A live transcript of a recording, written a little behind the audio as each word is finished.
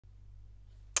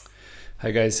Hi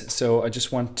guys, so I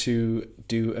just want to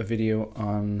do a video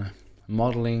on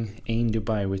modeling in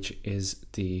Dubai, which is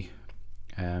the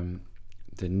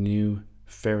new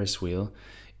Ferris wheel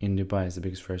in Dubai. It's the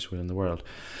biggest Ferris wheel in the world.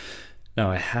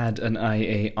 Now I had an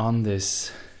IA on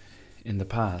this in the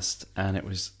past and it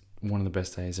was one of the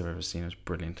best IAs I've ever seen. It was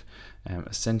brilliant.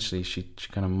 Essentially she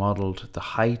kind of modeled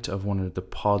the height of one of the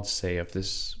pods, say, of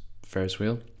this Ferris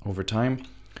wheel over time,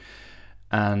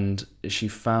 and she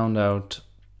found out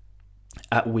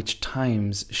at which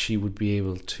times she would be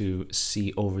able to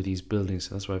see over these buildings.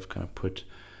 So that's why I've kind of put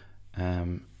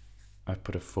I've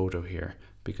put a photo here,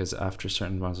 because after a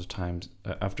certain amount of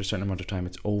time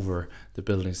it's over the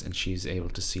buildings and she's able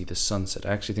to see the sunset.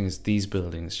 I actually think it's these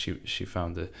buildings. She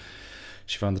found the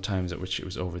times at which it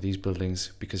was over these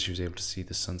buildings because she was able to see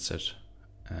the sunset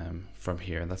from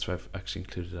here, and that's why I've actually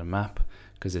included a map,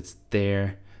 because it's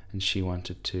there and she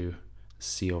wanted to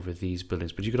see over these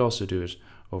buildings. But you could also do it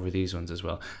over these ones as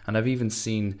well. And I've even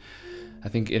seen, I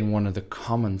think in one of the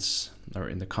comments, or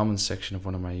in the comments section of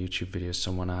one of my YouTube videos,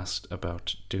 someone asked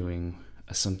about doing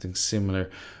something similar,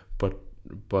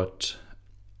 but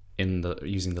in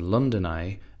using the London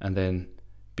Eye, and then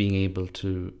being able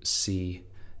to see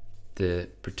the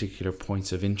particular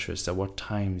points of interest, at what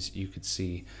times you could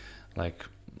see, like,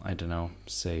 I don't know,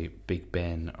 say Big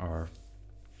Ben or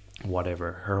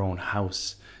whatever, her own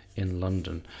house in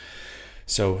London.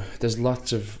 So there's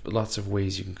lots of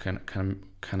ways you can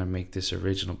kind of make this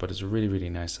original, but it's a really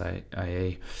nice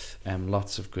IA.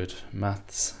 Lots of good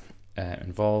maths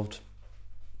involved,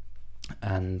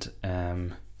 and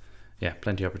yeah,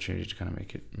 plenty of opportunity to kind of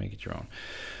make it your own.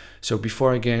 So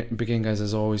before I begin, guys,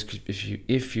 as always,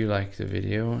 if you like the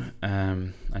video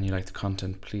and you like the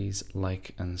content, please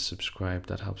like and subscribe.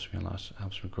 That helps me a lot. It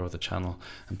helps me grow the channel.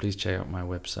 And please check out my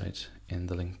website in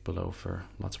the link below for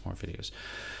lots more videos.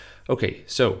 Okay,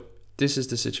 so this is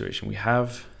the situation. We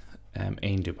have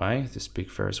in Dubai, this big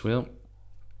Ferris wheel,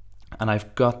 and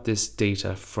I've got this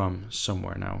data from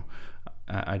somewhere now.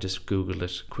 I just Googled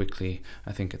it quickly.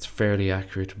 I think it's fairly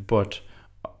accurate, but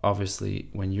obviously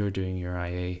when you're doing your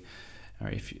IA, or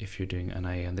if you're doing an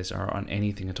IA on this or on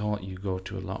anything at all, you go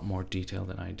to a lot more detail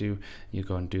than I do. You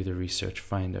go and do the research,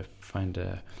 find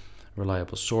a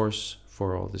reliable source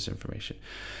for all this information.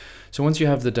 So once you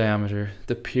have the diameter,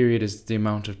 the period is the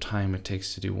amount of time it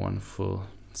takes to do one full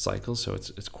cycle. So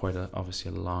it's quite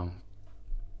obviously a long,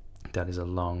 that is a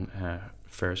long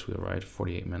Ferris wheel ride,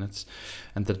 48 minutes.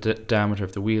 And the diameter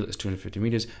of the wheel is 250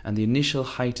 meters, and the initial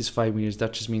height is 5 meters.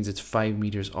 That just means it's 5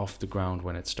 meters off the ground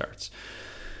when it starts.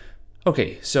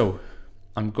 Okay, so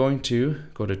I'm going to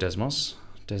go to Desmos.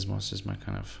 Desmos is my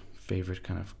kind of favorite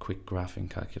kind of quick graphing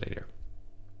calculator.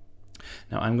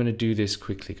 Now I'm going to do this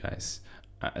quickly, guys.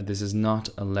 This is not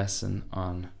a lesson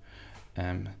on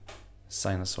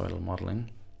sinusoidal modeling,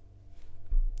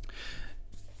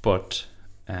 but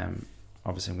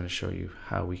obviously I'm going to show you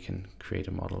how we can create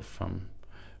a model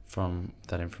from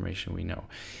that information we know.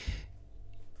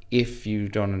 If you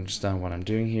don't understand what I'm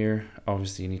doing here,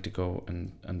 obviously you need to go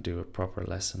and do a proper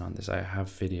lesson on this. I have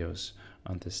videos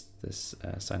on this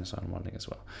sinusoidal modeling as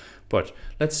well. But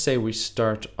let's say we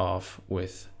start off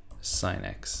with sine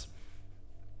x.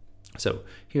 So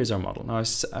here's our model. Now I've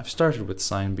started with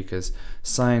sine because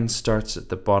sine starts at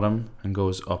the bottom and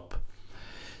goes up.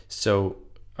 So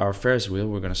our Ferris wheel,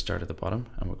 we're going to start at the bottom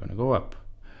and we're going to go up.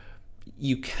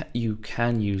 You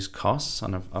can use cos,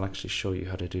 and I'll actually show you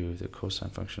how to do the cosine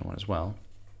function one as well,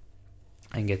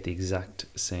 and get the exact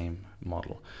same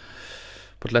model.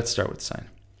 But let's start with sine.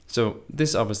 So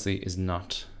this obviously is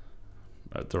not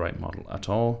the right model at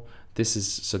all.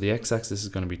 So the x-axis is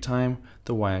going to be time,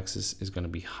 the y-axis is going to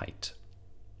be height.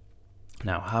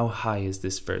 Now, how high is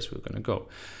this Ferris wheel going to go?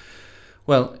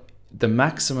 Well, the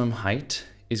maximum height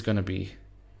is going to be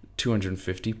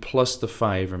 250 plus the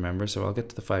 5, remember, so I'll get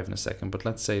to the 5 in a second, but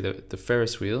let's say that the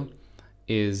Ferris wheel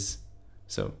is,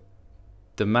 so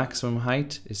the maximum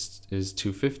height is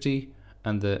 250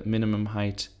 and the minimum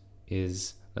height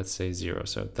is, let's say, 0.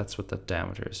 So that's what that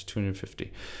diameter is,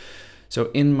 250.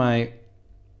 So in my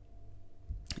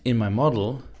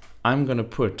model, I'm going to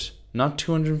put not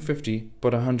 250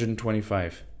 but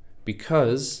 125,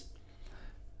 because,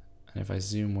 and if I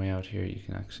zoom way out here, you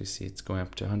can actually see it's going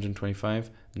up to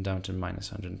 125 and down to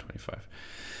minus 125.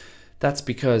 That's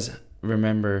because,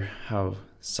 remember how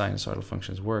sinusoidal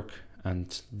functions work,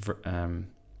 and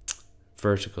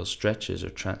vertical stretches, or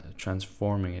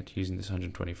transforming it using this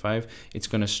 125, it's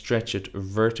going to stretch it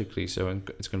vertically, so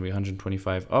it's going to be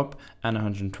 125 up and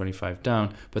 125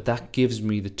 down, but that gives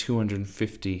me the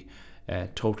 250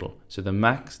 total. So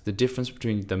the difference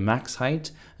between the max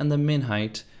height and the min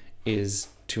height is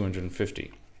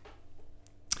 250.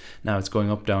 Now it's going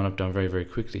up, down, very, very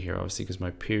quickly here, obviously, because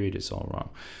my period is all wrong.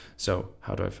 So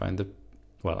how do I find the,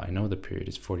 well, I know the period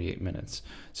is 48 minutes.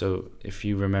 So if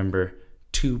you remember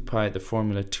 2 pi, the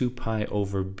formula 2 pi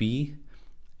over b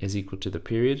is equal to the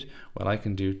period, well, I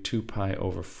can do 2 pi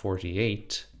over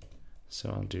 48. So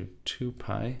I'll do 2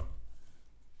 pi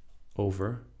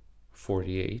over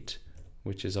 48,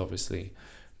 which is obviously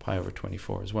pi over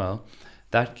 24 as well.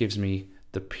 That gives me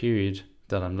the period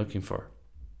that I'm looking for.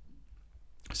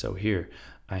 So here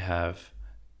I have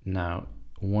now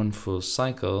 1 full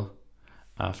cycle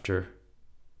after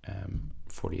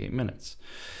 48 minutes.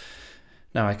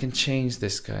 Now I can change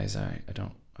this, guys. I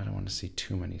don't want to see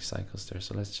too many cycles there.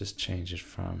 So let's just change it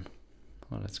from,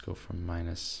 well, let's go from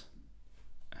minus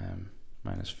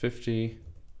 50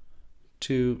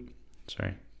 to,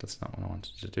 sorry, that's not what I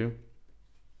wanted to do.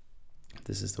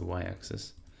 This is the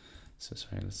y-axis. So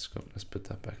sorry, let's put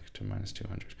that back to minus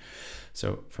 200.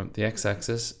 So from the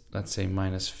x-axis, let's say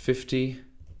minus 50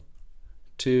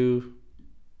 to,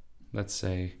 let's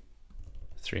say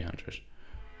 300.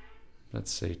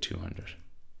 Let's say 200.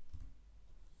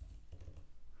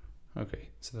 Okay,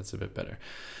 so that's a bit better.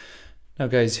 Now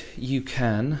guys, you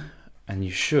can, and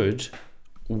you should,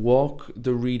 walk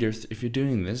the reader, if you're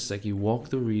doing this, like you walk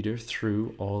the reader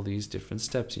through all these different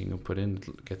steps. You can put in,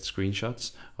 get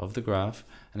screenshots of the graph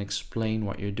and explain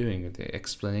what you're doing. The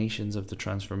explanations of the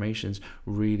transformations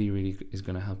really is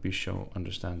going to help you show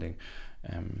understanding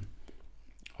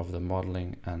of the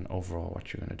modeling and overall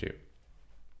what you're going to do.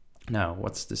 Now,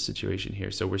 what's the situation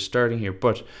here? So we're starting here,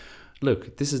 but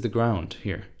look, this is the ground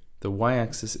here. The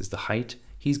y-axis is the height.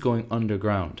 He's going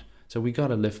underground. So we got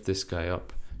to lift this guy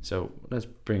up. So let's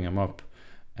bring him up.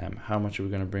 How much are we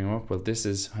going to bring him up? Well, this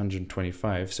is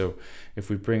 125. So if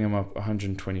we bring him up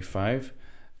 125,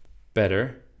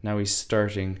 better. Now he's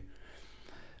starting,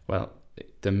 well,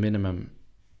 the minimum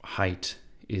height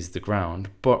is the ground.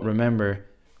 But remember,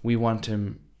 we want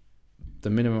him, the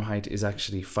minimum height is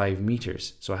actually 5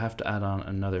 meters. So I have to add on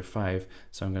another 5.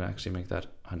 So I'm going to actually make that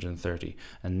 130.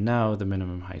 And now the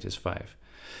minimum height is 5.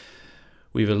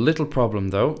 We have a little problem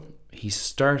though. He's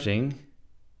starting,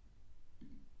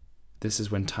 this is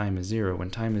when time is 0. When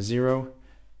time is 0,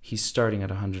 he's starting at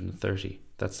 130.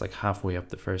 That's like halfway up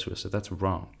the first wheel. So that's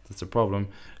wrong. That's a problem.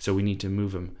 So we need to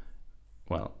move him.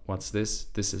 Well, what's this?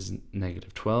 This is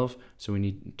negative 12. So we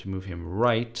need to move him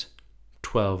right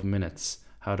 12 minutes.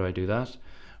 How do I do that?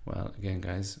 Well, again,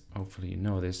 guys, hopefully you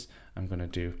know this. I'm going to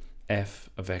do f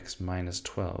of x minus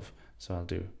 12. So I'll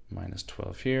do minus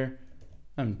 12 here,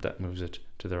 and that moves it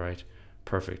to the right.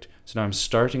 Perfect. So now I'm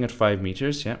starting at 5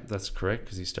 meters. Yeah, that's correct,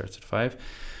 because he starts at 5.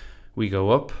 We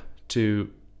go up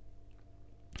to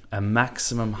a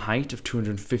maximum height of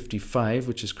 255,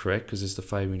 which is correct because it's the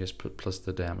 5 meters plus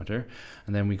the diameter.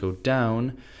 And then we go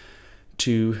down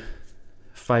to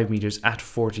 5 meters at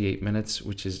 48 minutes,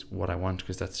 which is what I want,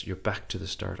 because that's, you're back to the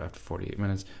start after 48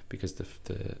 minutes, because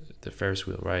the Ferris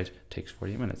wheel ride takes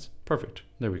 48 minutes. Perfect.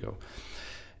 There we go.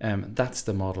 That's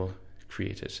the model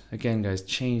created. Again, guys,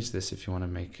 change this if you want to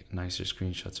make nicer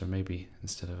screenshots, or maybe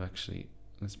instead of actually,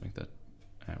 let's make that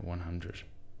 100.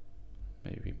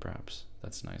 Maybe, perhaps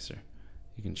that's nicer.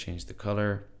 You can change the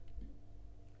color.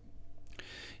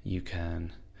 You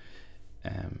can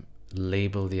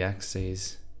label the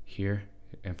axes here.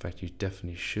 In fact, you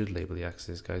definitely should label the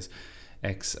axes, guys.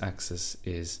 X-axis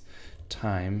is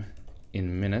time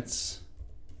in minutes,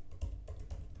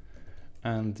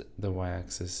 and the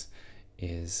y-axis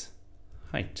is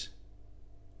height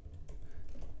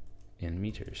in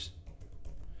meters.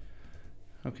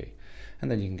 Okay,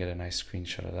 and then you can get a nice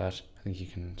screenshot of that. I think you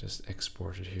can just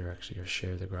export it here actually, or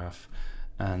share the graph,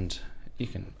 and you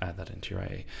can add that into your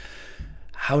IA.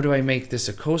 How do I make this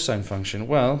a cosine function?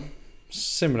 Well,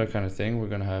 similar kind of thing. We're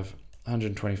going to have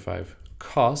 125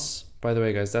 cos. By the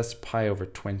way, guys, that's pi over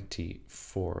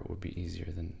 24. It would be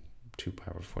easier than 2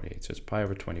 pi over 48. So it's pi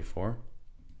over 24.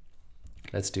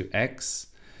 Let's do x,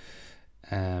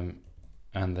 and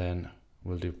then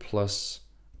we'll do plus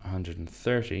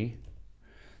 130.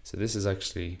 So this is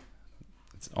actually,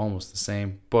 it's almost the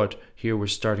same, but here we're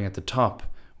starting at the top,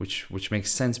 which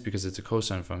makes sense because it's a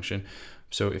cosine function.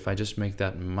 So if I just make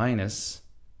that minus,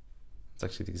 it's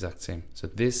actually the exact same. So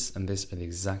this and this are the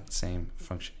exact same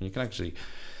function. You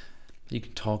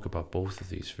can talk about both of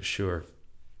these for sure.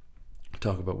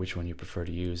 Talk about which one you prefer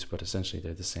to use, but essentially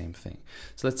they're the same thing.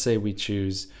 So let's say we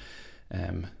choose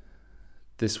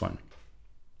this one.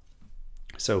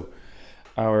 So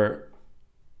our,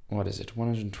 what is it,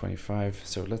 125.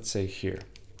 So let's say here,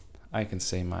 I can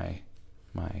say my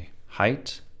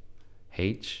height,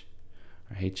 h,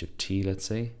 or h of t, let's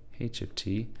say, h of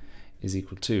t is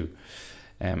equal to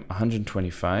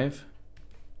 125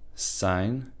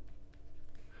 sine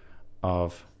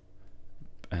of,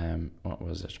 what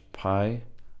was it, pi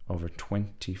over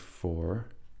 24,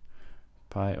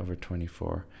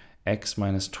 x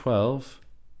minus 12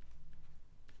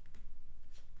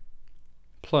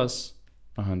 plus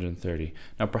 130.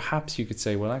 Now perhaps you could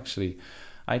say, well, actually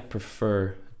I'd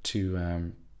prefer to,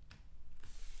 you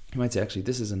might say, actually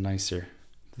this is a nicer,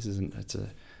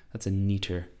 that's a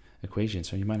neater equation,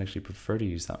 so you might actually prefer to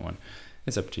use that one.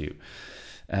 It's up to you.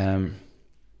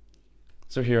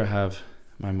 So here I have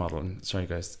my model, and sorry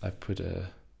guys, I put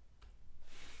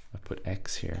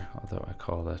x here, although I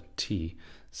call that t,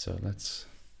 so let's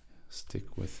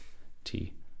stick with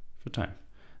t for time.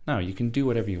 Now you can do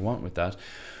whatever you want with that.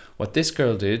 What this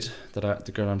girl did,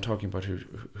 the girl I'm talking about,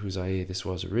 whose IA this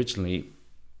was originally,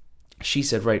 she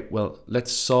said, right, well,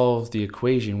 let's solve the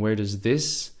equation. Where does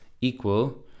this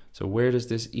equal? So where does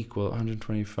this equal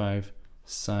 125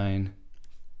 sine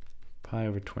pi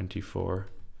over 24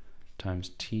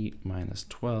 times t minus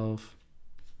 12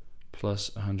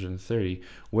 plus 130?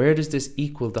 Where does this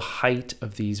equal the height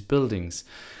of these buildings?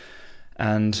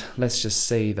 And let's just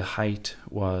say the height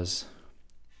was,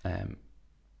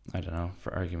 I don't know,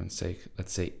 for argument's sake,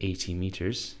 let's say 80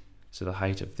 meters. So the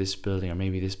height of this building, or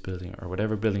maybe this building, or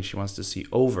whatever building she wants to see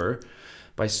over,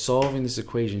 by solving this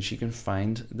equation, she can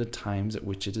find the times at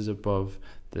which it is above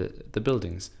the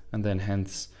buildings, and then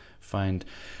hence find,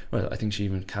 well, I think she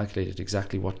even calculated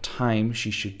exactly what time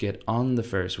she should get on the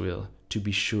Ferris wheel to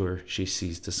be sure she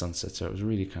sees the sunset. So it was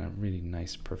really kind of really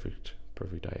nice, perfect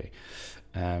IA.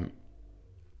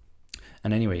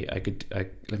 And anyway,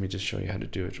 let me just show you how to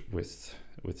do it with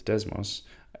Desmos.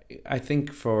 I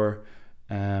think for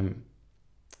an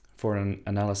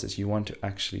analysis, you want to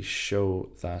actually show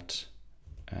that.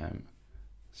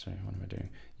 Sorry, what am I doing?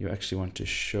 You actually want to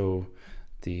show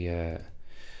the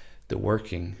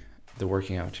working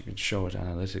out. You can show it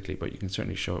analytically, but you can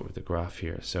certainly show it with the graph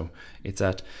here. So it's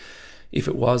at, if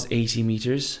it was 80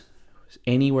 meters,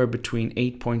 anywhere between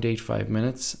 8.85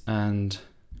 minutes and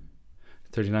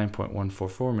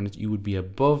 39.144 minutes, you would be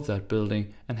above that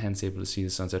building and hence able to see the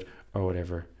sunset, or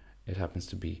whatever it happens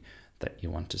to be that you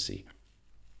want to see.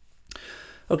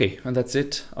 Okay, and that's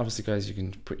it. Obviously, guys, you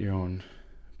can put your own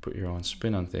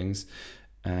spin on things,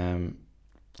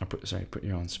 put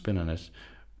your own spin on it.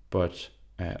 But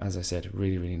as I said,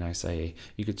 really nice IA.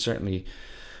 You could certainly,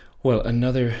 well,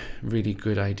 another really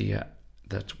good idea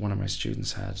that one of my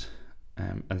students had,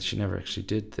 and she never actually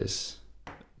did this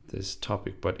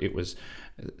topic, but it was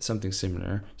something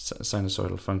similar,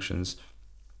 sinusoidal functions.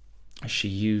 She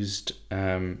used,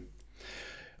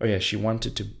 she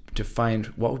wanted to find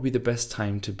what would be the best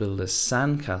time to build a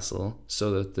sandcastle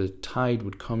so that the tide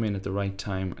would come in at the right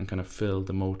time and kind of fill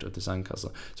the moat of the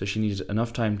sandcastle. So she needed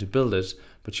enough time to build it,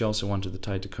 but she also wanted the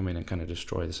tide to come in and kind of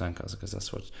destroy the sandcastle, because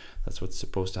that's what's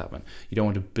supposed to happen. You don't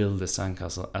want to build the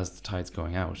sandcastle as the tide's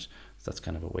going out. That's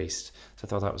kind of a waste. So I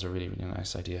thought that was a really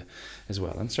nice idea as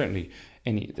well. And certainly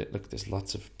look, there's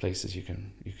lots of places you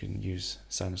can use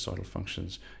sinusoidal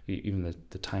functions, even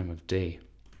the time of day,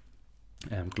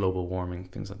 global warming,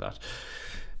 things like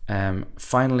that.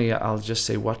 Finally, I'll just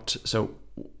say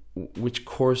which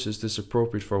course is this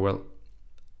appropriate for? Well,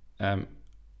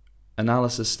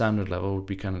 analysis standard level would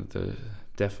be kind of the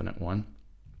definite one.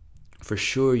 For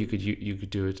sure, you could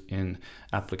do it in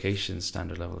application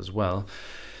standard level as well.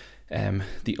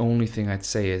 The only thing I'd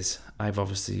say is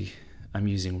I'm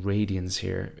using radians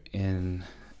here. In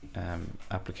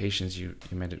applications, you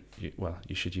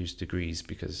should use degrees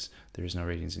because there is no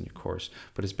radians in your course,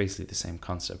 but it's basically the same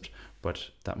concept.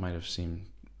 But that might have seemed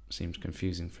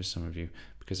confusing for some of you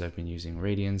because I've been using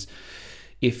radians.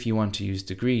 If you want to use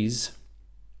degrees,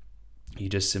 you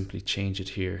just simply change it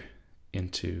here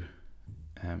into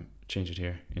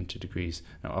degrees.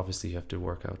 Now obviously you have to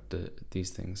work out these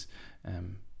things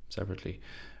separately,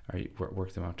 or you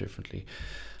work them out differently.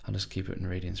 I'll just keep it in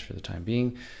radians for the time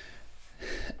being.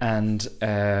 And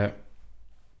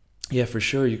yeah, for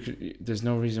sure, there's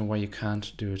no reason why you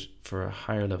can't do it for a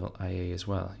higher level IA as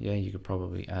well. Yeah, you could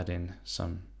probably add in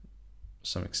some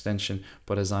extension,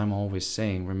 but as I'm always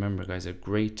saying, remember guys, a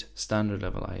great standard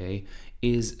level IA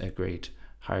is a great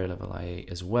higher level IA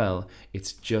as well.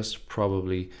 It's just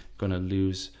probably going to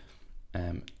lose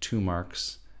 2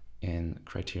 marks in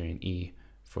criterion E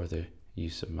for the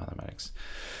use of mathematics.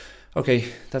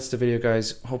 Okay, that's the video,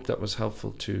 guys. Hope that was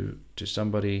helpful to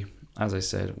somebody. As I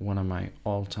said, one of my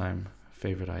all-time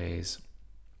favorite IAs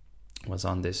was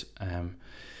on this.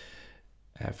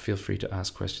 Feel free to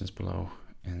ask questions below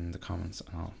in the comments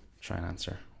and I'll try and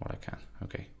answer what I can.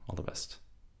 Okay, all the best.